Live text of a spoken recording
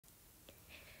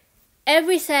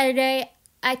Every Saturday,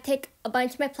 I take a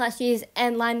bunch of my plushies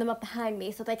and line them up behind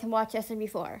me so they can watch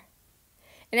SMB4.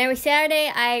 And every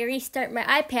Saturday, I restart my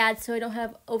iPad so I don't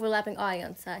have overlapping audio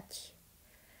and such.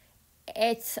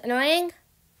 It's annoying,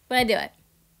 but I do it.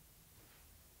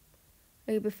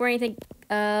 Okay, before anything,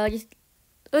 just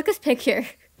look at this picture.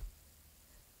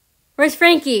 Where's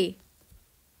Frankie?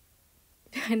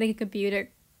 I think a computer.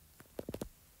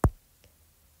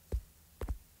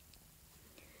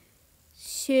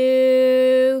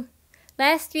 So,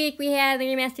 last week we had the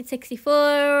remastered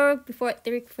 64.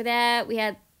 The week before that, we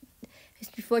had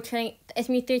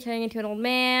SMB3 turning into an old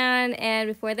man, and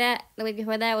before that, the week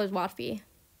before that was Watfy.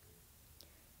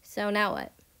 So now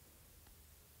what?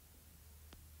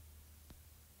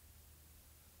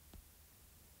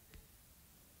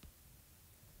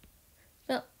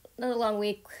 Well, another long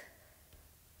week.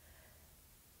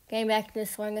 Getting back to the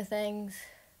swing of things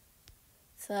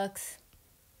sucks.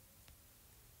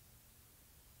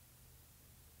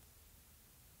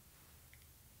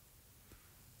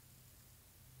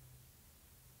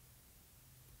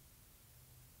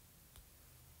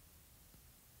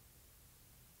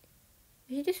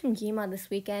 We should do some Gmod this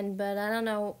weekend, but I don't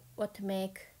know what to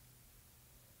make.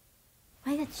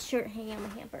 Why is that shirt hanging on my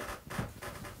hamper?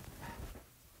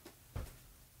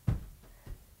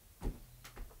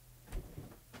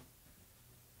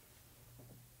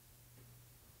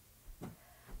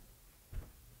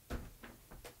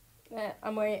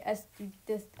 I'm wearing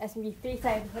this SMB3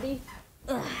 size hoodie.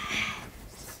 Ugh.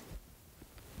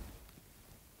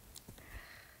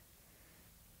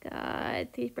 God,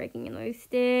 he's breaking another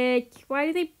stitch.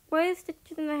 Why do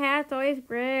stitches in the hats always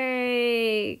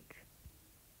break?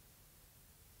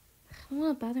 I don't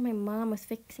want to bother my mom with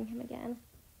fixing him again.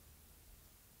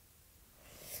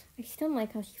 I just don't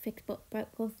like how she fixed both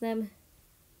of them.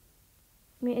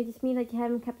 I mean, it just means like you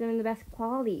haven't kept them in the best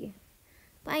quality.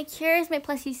 But I cherish my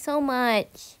plushies so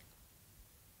much.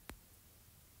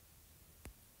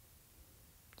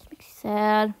 It makes me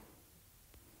sad.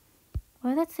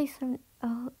 Why did that say some...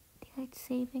 Oh, daylight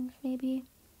savings, maybe?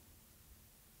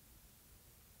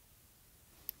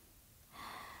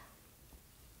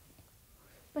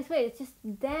 But wait, it's just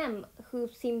them who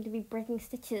seem to be breaking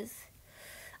stitches.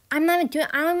 I don't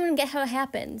even get how it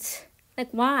happens. Like,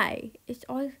 why? It's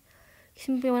always... It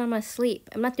seems to be when I'm asleep.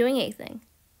 I'm not doing anything.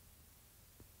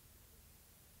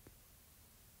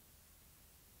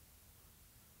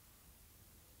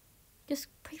 Just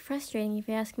pretty frustrating, if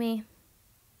you ask me.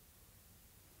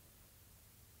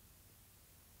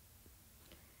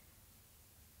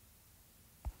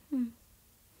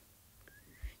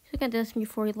 Look at this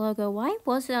before logo. Why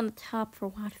was it on the top for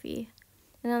Watfy?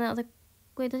 And then I was like,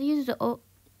 wait, does it use the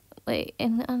wait,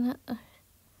 and on the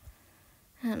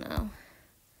I don't know.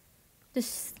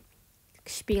 Just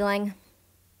spieling.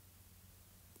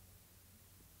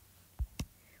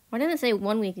 Why didn't it say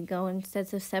 1 week ago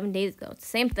instead of 7 days ago? It's the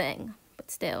same thing,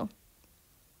 but still.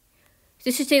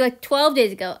 This should say like 12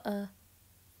 days ago.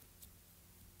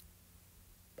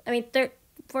 I mean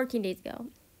 14 days ago.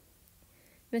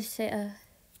 This should say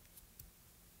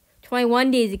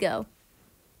 21 days ago.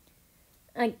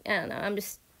 I don't know, I'm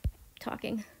just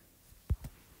talking.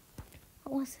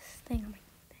 What was this thing on my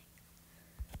thing?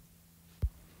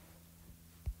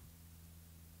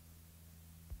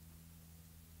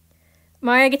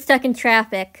 Mario gets stuck in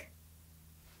traffic.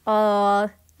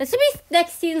 This would be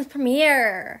next season's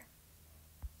premiere.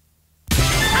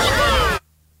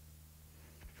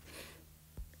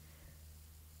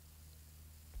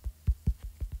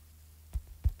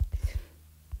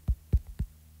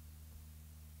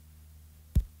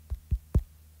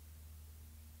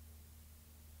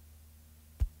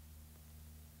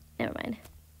 Never mind.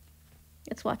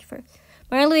 Let's watch first.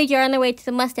 Mario and Luigi are on their way to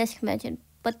the Mustache Convention,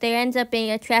 but there ends up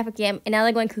being a traffic jam, and now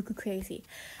they're going cuckoo crazy.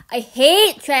 I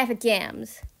hate traffic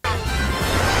jams.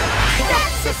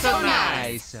 That's so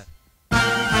nice.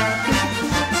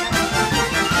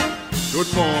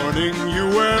 Good morning,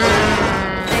 USA.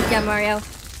 Nice job, Mario.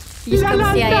 You just killed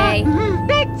the CIA.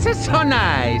 That's so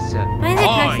nice. Why is it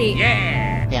cussy?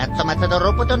 Yeah. Piazza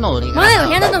Matador Potonori. Mario,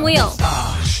 hand on the wheel.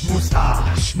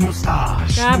 Mustache,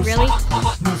 mustache. Rob, really?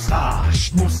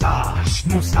 Mustache, mustache,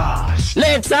 mustache.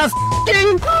 Let's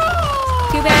f***ing Too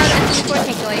bad SMB4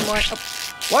 can't go anymore. Oh,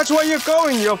 Watch where you're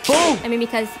going, you fool! I mean,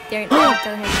 because they're the Mario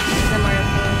film.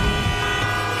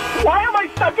 Why am I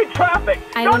stuck in traffic?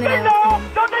 I Don't wanna they know. know?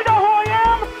 Don't they know who I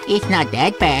am? It's not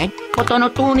that bad. Oh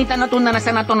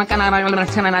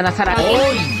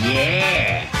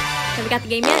yeah. Have we got the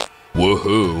game yet?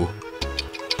 Woohoo.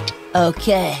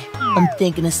 Okay, I'm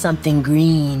thinking of something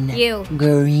green. You.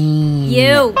 Green.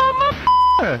 You.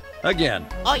 Again.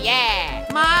 Oh yeah.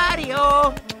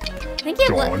 Mario. think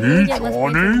you have Luigi has less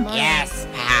space than Mario. Yes,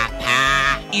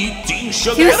 Papa. Eating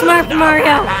sugar. Too smart for Mario.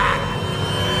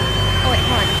 Oh wait,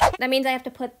 hold on. That means I have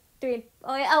to put 3 and...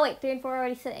 Oh wait, 3 and 4 are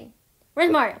already sitting.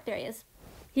 Where's Mario? There he is.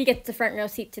 He gets the front row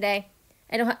seat today.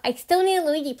 I still need a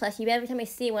Luigi plushie, but every time I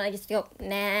see one, I just go,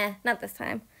 nah, not this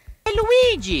time. Hey,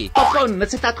 Luigi! Popcorn,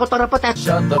 nasitat ko torapotat.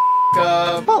 Shut the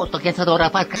up. Poto kaya sa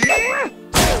dorapat.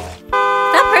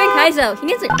 Stop hurting Kaizo. He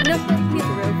needs a road.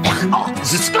 Oh,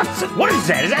 disgusting. What is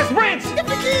that? Is that Prince?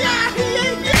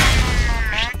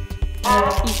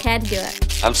 You had to do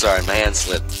it. I'm sorry, my hand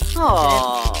slipped.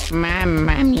 Oh,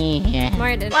 mamma mia.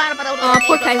 Mario did it. Oh,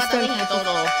 poor Kaizo's going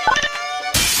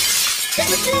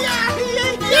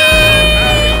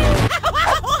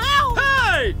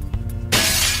Hey!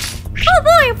 Oh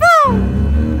boy, boom!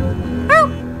 Oh!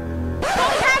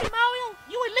 Hi, Mario.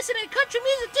 You were listening to country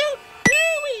music too?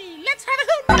 Wee-wee. Let's have a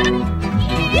hoot party.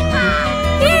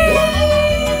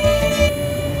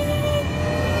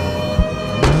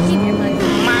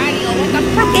 Mario, what the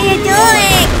fuck are you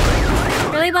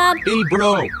doing? Really, Bob? Hey, bro,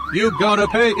 you gotta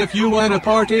pay if you want to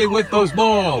party with those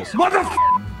balls. What the f?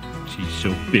 He's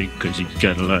so big because he's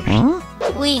got a lot. Huh?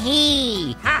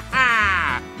 Wee-hee. Ha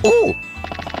ha! Oh.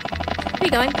 Where are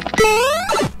you going?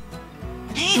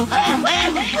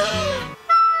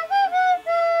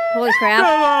 Holy crap.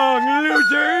 Come on,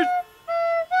 losers!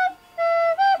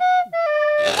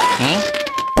 Hi,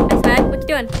 Swag. What you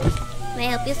doing? Can I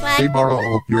help you, Swag? Hey,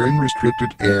 Burrow, you're in restricted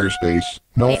airspace.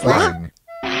 No Wait, what? flying.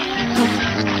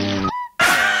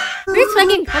 Where'd Swag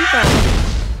even come from?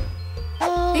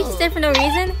 Did you just there for no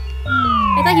reason?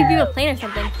 I thought you'd be on a plane or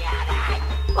something.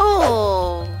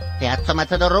 Oh. Piazza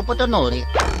Matador Potonori.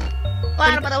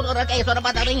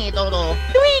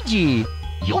 Luigi!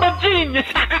 You're a genius!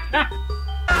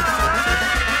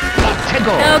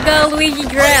 Go Luigi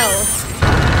Drill.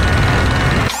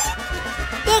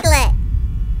 Diglett.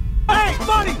 Hey,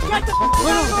 buddy, get the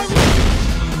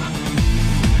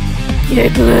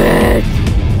Diglett.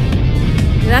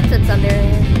 That's what's under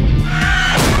there.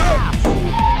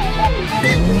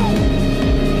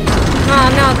 Oh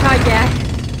no, carjack.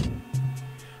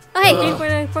 Oh hey,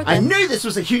 349 I knew this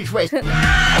was a huge waste. Okay,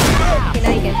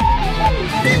 now you can.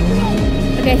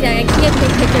 Okay, so I can't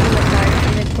take pictures of the car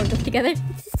and then put them together.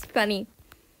 It's funny.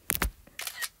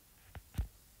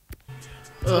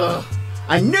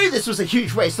 I knew this was a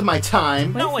huge waste of my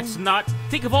time. No, it's not.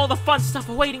 Think of all the fun stuff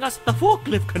awaiting us at the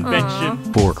forklift convention.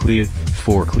 Forklift.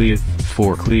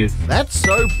 That's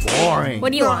so boring.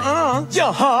 What do you want?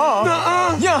 Stop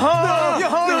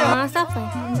playing.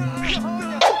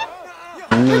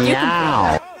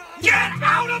 Now! Get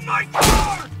out of my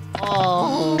car!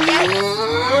 Oh.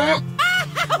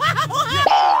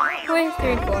 Where's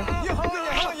 3 and 4?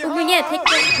 Oh, yeah, take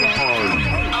this.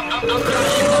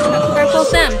 Or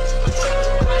both them.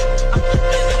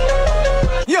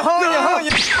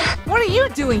 What are you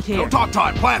doing here? No talk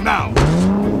time, plan now.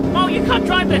 Oh, you can't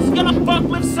drive this. You're not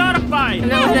forklift certified.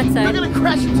 No, on that side. We're gonna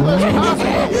crash into those cars.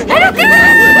 I don't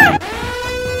care!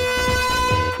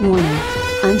 Warning.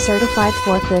 Uncertified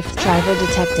forklift driver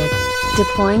detected.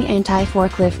 Deploying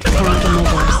anti-forklift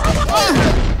countermeasures.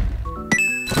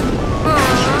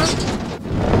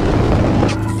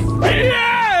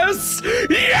 Yes!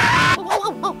 Yeah!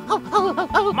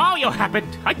 Mario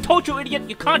happened. I told you, idiot,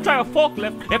 you can't drive a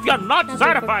forklift if you're not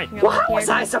certified. How was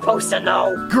I supposed to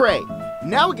know? Great.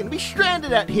 Now we're gonna be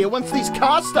stranded out here once these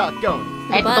cars start going.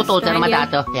 Ecco bus tutto behind you.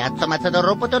 armatato. Piazza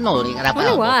Matador Potonori. I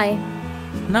wonder why.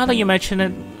 Now that you mention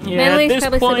it, yeah, Manly's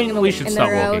at this probably sitting point, in the, we should in the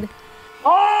start road. walking.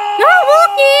 Not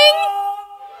walking!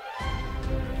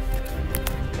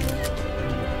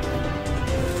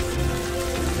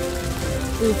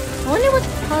 Oof. I wonder what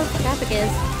cause traffic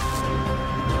is.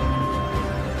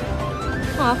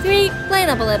 Aw, 3, line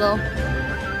up a little.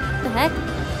 What the heck?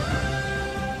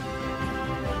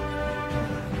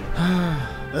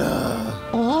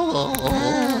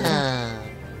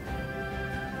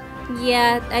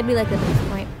 Yeah, I'd be like this at this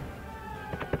point.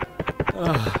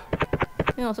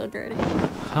 You're also dirty.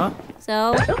 Huh?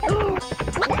 So, what's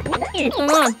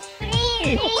going on?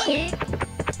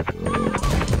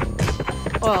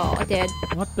 Oh, I did.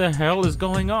 What the hell is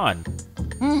going on?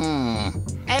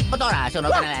 Sono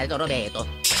canale Roberto.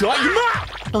 Shut your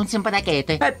mouth! Don't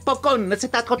sympathete. Popcorn,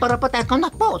 nasitat ko torapotat ko na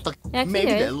poto.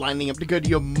 Maybe they're lining up to go to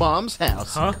your mom's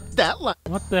house. Huh? That line.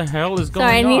 What the hell is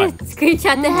Sorry, I going need on? to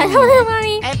screenshot the head of her,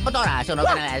 mommy. Sono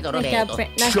canale Roberto.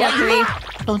 Knocked out 3.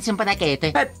 Don't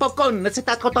sympathete. Popcorn,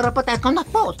 nasitat ko torapotat ko na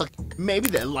poto. Maybe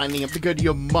they're lining up to go to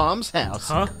your mom's house.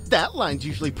 Huh? That line's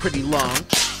usually pretty long.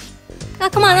 Oh,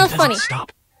 come on, that was funny.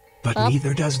 Stop. But Bob?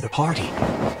 neither does the party.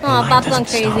 Oh, Bob's going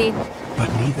crazy.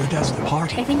 But neither does the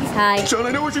party. I think he's high. Sean,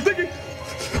 I know what you're thinking.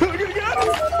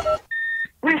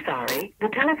 We're sorry. The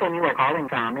telephone you are calling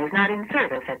from is not in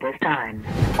service at this time.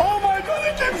 Oh my god,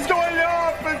 it keeps going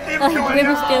up! It keeps We going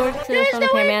were up! still to the There's phone no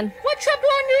way. repairman. We're trapped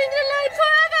wandering the line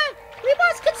forever. We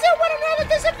must consult one another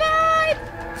to survive.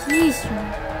 Jeez.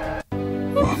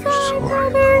 I'm sorry,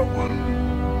 little one.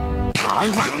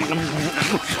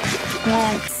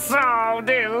 So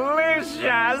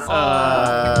delicious!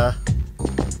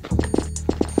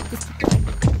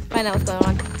 Find out what's going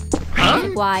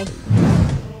on. Why?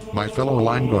 My fellow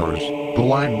line goers, the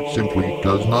line simply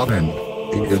does not end.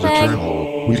 It is Fred,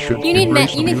 eternal. We should you need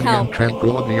embrace you the need beauty help. and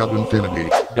tranquility of infinity.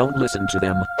 Don't listen to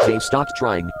them. They stopped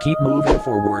trying. Keep moving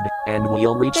forward, and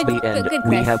we'll reach Good- the good- end. good,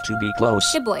 We Chris. have to be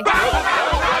close. Good boy.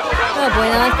 Oh boy,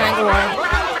 now it's triangle war.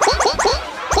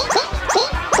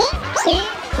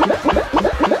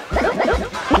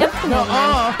 Yep, come on,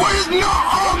 man. What does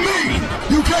nah mean?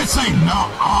 You can't say nah.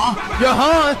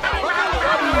 Yahan!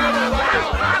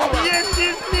 The end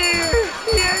is near!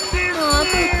 The end is Aw,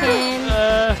 poor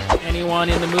Ken. Anyone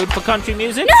in the mood for country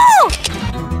music? No!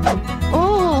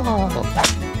 Oh,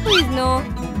 please no.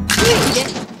 You eat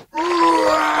it.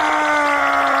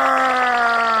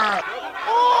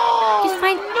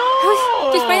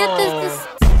 Just find out this,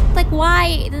 like,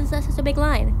 why there's such a big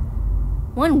line.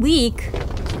 1 week.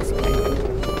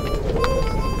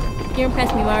 You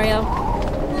impressed me, Mario.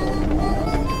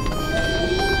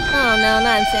 Oh no,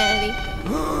 not insanity.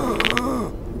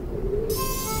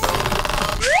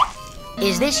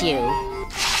 Is this you?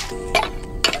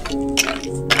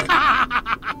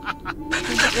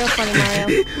 Real funny,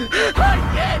 Mario. I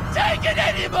can't take it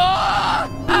anymore!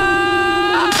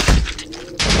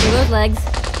 Look at those legs.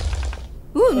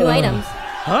 Ooh, new items.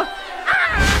 Huh?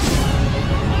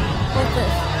 What's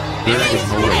this? There is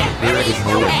no way. There is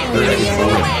no way. There is no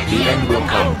way. The end will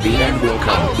come. The end will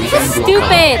come. The This is end will come.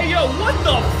 stupid! Hey, yo, what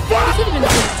the fuck? This should have been the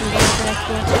first 2 days for next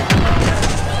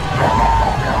year.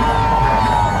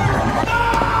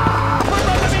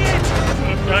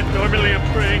 I'm not normally a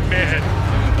praying man,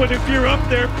 but if you're up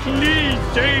there, please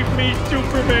save me,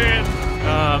 Superman!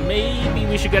 Maybe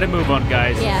we should get a move on,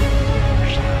 guys. Yeah.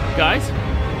 Guys?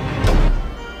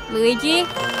 Luigi?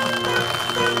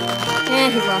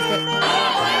 He's lost it.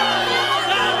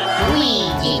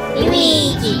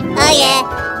 Luigi. Oh yeah.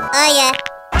 Oh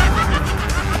yeah.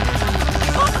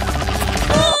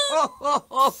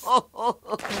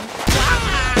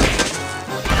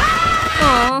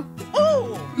 Aww.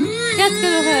 That's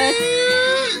gonna hurt.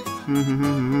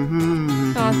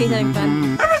 Aw, he's having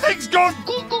fun. Everything's going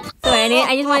cuckoo! Sorry,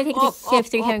 I just want to take a picture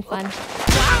so he's having fun.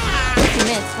 50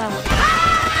 minutes, wow.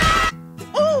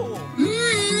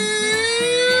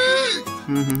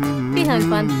 He's having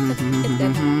fun. It's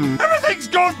good. Everything's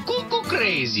going cuckoo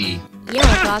crazy! You don't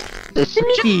wanna talk. For this is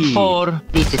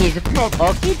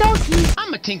okie dokie.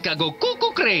 I'ma think I go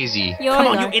cuckoo crazy! You Come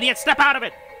always on, are. you idiot, step out of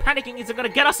it! Panicking isn't gonna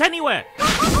get us anywhere!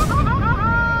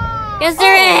 Yes,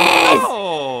 there is!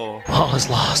 Oh! All is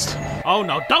lost. Oh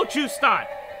no, don't you start!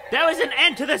 There is an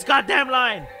end to this goddamn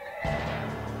line!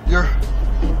 You're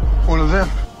one of them.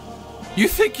 You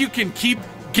think you can keep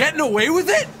getting away with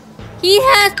it? He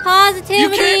has You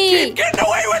positivity! can't keep getting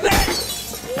away with it!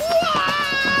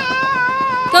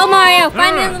 Go, Mario!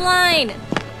 Find the other line!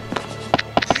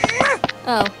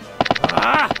 Oh.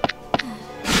 Ah!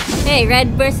 Hey, red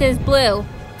versus blue.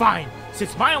 Fine,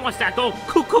 since Maya wants to go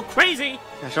cuckoo crazy!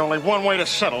 There's only one way to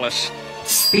settle this.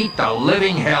 Beat the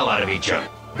living hell out of each other.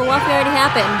 But what if it already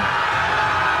happened?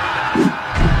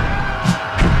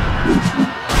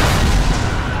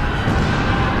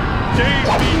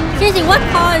 Seriously, what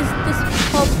caused this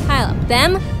whole pileup?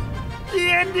 Them?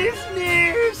 The end is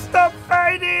near! Stop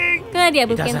fighting! Good idea,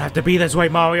 It doesn't Boopkin. have to be this way,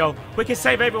 Mario. We can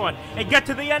save everyone and get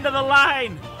to the end of the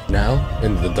line! Now,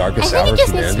 in the darkest I think hour he of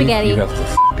just needs humanity, spaghetti. you have the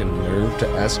f***ing nerve to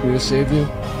ask me to save you?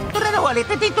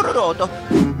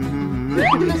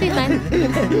 No, she's fine.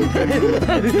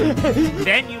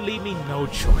 Then you leave me no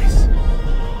choice.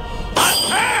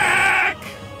 Attack!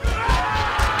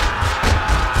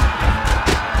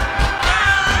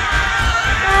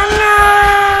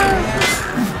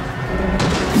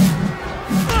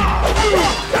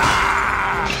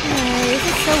 This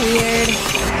is so weird.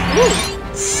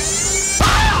 Ooh.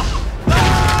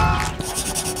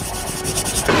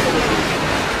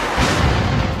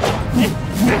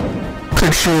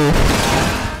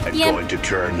 I'm Yep. going to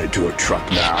turn into a truck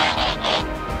now.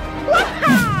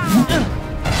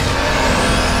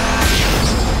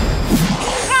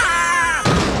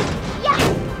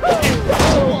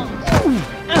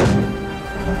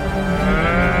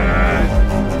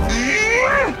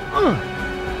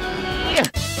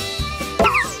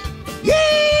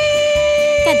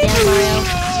 God damn,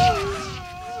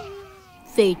 Mario.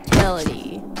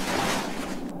 Fatality.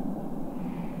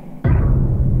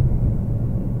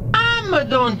 I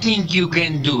don't think you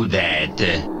can do that.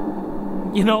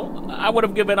 You know, I would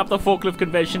have given up the forklift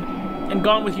convention and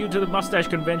gone with you to the Mustache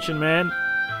Convention, man.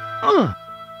 Oh,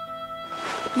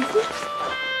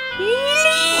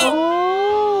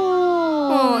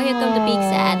 here comes the big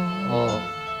sad.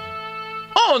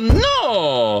 Oh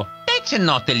no! That's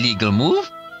not a legal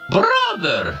move.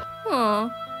 Brother!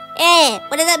 Oh. Hey,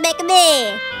 what does that make of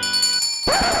me?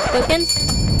 Bookins?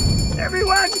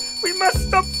 Everyone, we must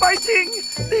stop fighting!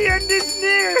 The end is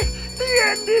near! The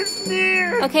end is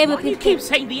near! Okay, Why do you keep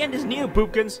saying the end is near,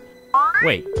 Boopkins?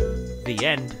 Wait, the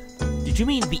end? Did you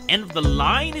mean the end of the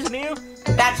line is near?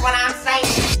 That's what I'm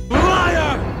saying.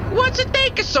 Liar! What's it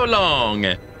taking so long?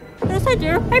 Yes, I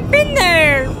do. I've been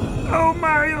there! Oh,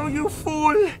 Mario, you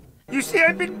fool! You see,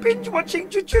 I've been binge-watching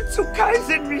Jujutsu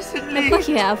Kaisen recently. Of course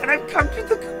you have. And I've come to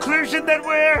the conclusion that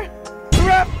we're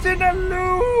trapped in a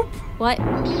loop! What?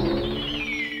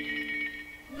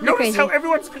 Notice how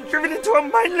everyone's been driven into a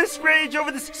mindless rage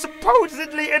over this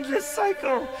supposedly endless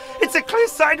cycle. It's a clear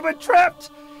sign we're trapped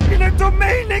in a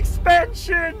domain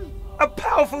expansion. A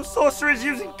powerful sorcerer is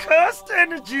using cursed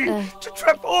energy to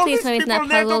trap all these people in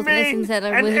their domain.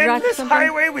 An endless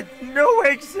highway with no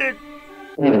exit.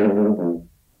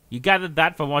 You gathered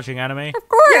that from watching anime? Of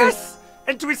course! Yes!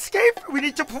 And to escape, we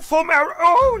need to perform our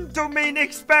own domain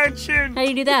expansion. How do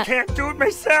you do that? I can't do it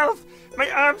myself. My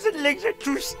arms and legs are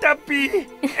too stumpy.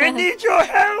 I need your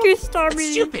help. Too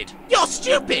stubby. Stupid! You're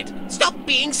stupid! Stop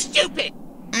being stupid!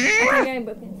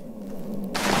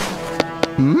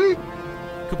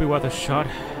 Could be worth a shot.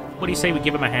 What do you say we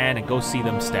give him a hand and go see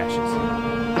them stashes?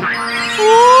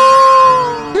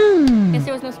 Guess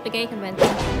there was no spaghetti convention.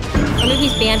 Or maybe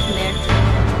he's banned from there.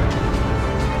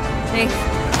 Nice.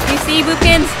 You see,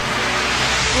 Boopkins?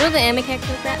 You know the anime character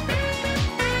with that?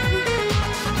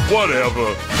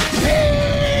 Whatever.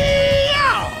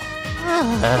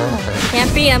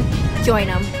 Can't beat him. Join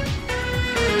him.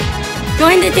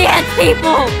 Join the dance,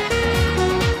 people!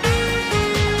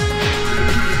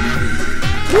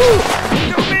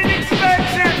 Domain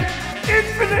expansion!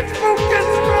 Infinite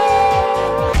Boopkins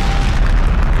roll!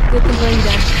 Boopkins, what have you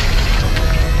done?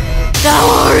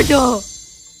 Sourdough!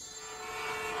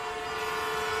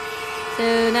 So,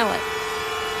 now what?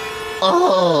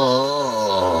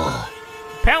 Oh.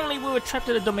 Apparently we were trapped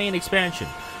in a domain expansion.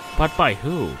 But by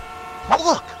who?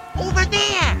 Look! Over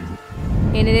there!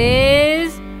 And it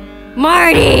is...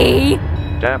 Marty!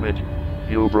 Damn it.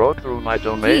 You broke through my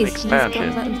domain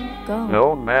expansion.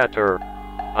 No matter.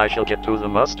 I shall get to the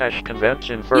Mustache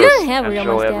Convention first and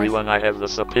show everyone I have the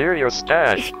superior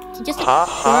stash. Just ha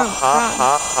ha ha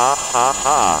ha ha ha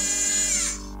ha.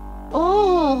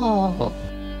 Oh.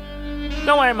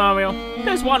 Don't worry, Mario.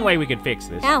 There's one way we can fix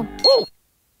this. Ow.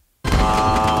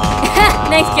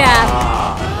 Nice job.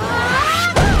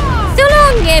 So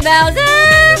long, Gay Bowser!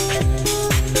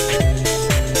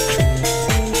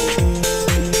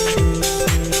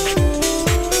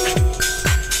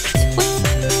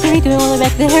 What are you doing all the way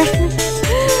back there?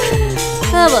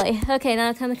 Oh boy. Okay,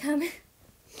 now time to come.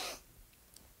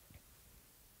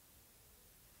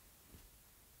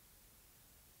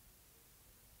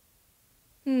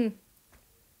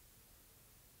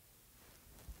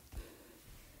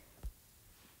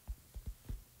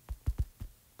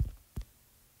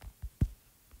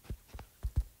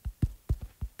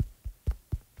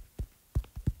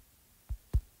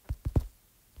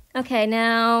 Okay,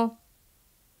 now...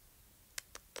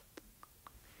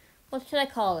 What should I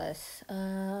call this?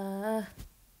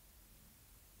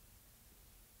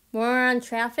 More on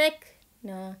traffic?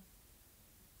 No.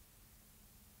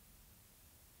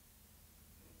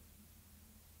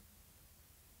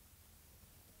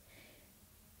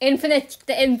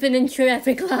 The infinite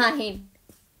traffic line.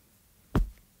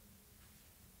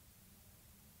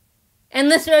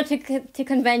 Endless road to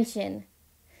convention.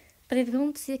 But I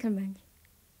don't see a convention.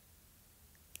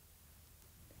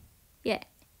 Yeah.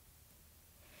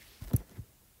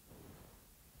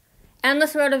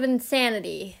 Endless road of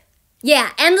insanity.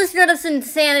 Yeah, endless road of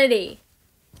insanity.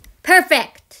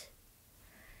 Perfect.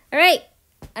 Alright.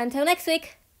 Until next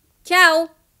week. Ciao.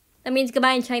 That means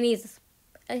goodbye in Chinese.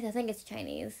 At least I think it's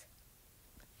Chinese.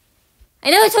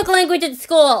 I know I took language at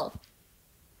school.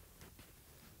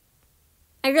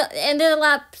 And there's a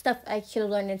lot of stuff I should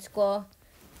have learned in school.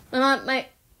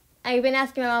 I've been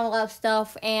asking my mom a lot of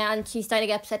stuff, and she's starting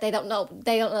to get upset. They don't know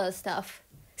the stuff.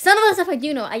 Some of the stuff I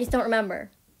do know, I just don't remember.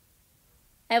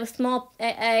 I have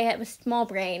a small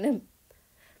brain,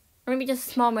 or maybe just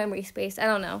a small memory space. I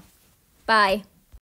don't know. Bye.